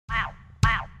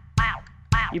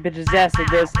You bitches asked for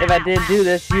this. If I didn't do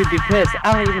this, you'd be pissed.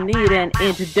 I don't even need an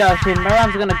introduction. My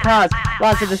rhymes are gonna cause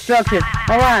lots of destruction.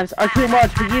 My rhymes are too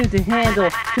much for you to handle.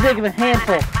 Too big of a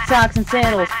handful. Socks and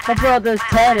sandals. My brothers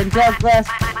Ted and Douglas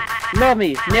love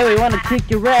me. Now we wanna kick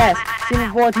your ass. See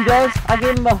my boy T-Dubs? I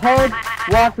gave him a hug,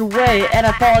 walked away, and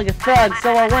I felt like a thug.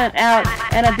 So I went out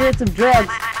and I did some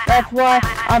drugs. That's why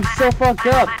I'm so fucked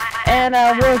up. And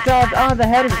I worked off on the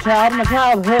head as a child. My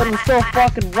childhood was so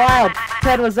fucking wild.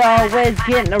 Ted was always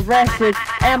getting arrested,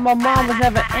 and my mom was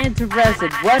never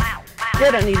interested. What?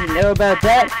 They don't need to know about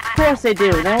that. Of course they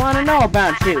do. They want to know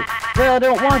about you. Well, I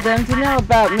don't want them to know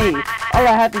about me. All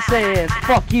I have to say is,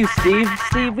 fuck you, Steve.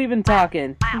 Steve, we've been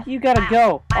talking. You gotta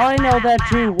go. I know that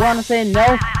you want to say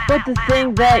no, but the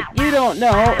thing that you don't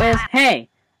know is, hey,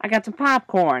 I got some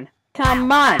popcorn.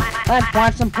 Come on, let's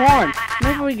watch some porn.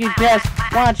 Maybe we could just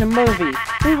watch a movie.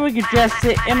 Maybe we could just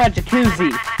sit in my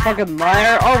jacuzzi. Fucking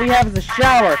liar, all we have is a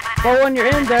shower. But when you're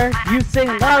in there, you sing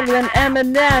louder than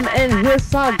Eminem in his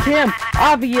song Kim.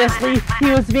 Obviously,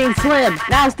 he was being slim.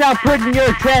 Now stop putting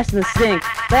your trash in the sink.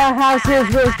 That house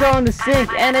is really starting to sink,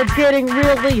 and it's getting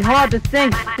really hard to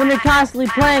think when you're constantly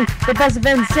playing the best of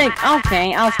NSYNC.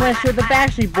 Okay, I'll switch to the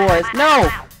Backstreet Boys.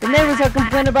 No! The neighbors are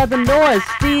complaining about the noise.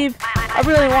 Steve, I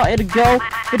really want you to go,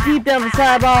 but deep down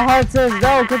inside my heart says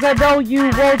no, cause I know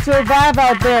you won't survive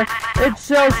out there. It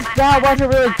shows how much I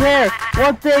really care.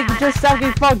 One thing, just stop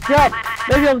getting fucked up.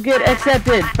 Maybe you'll get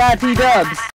accepted by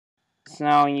T-Dubs.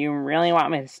 So, you really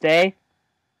want me to stay?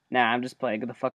 Nah, I'm just playing. Get the fuck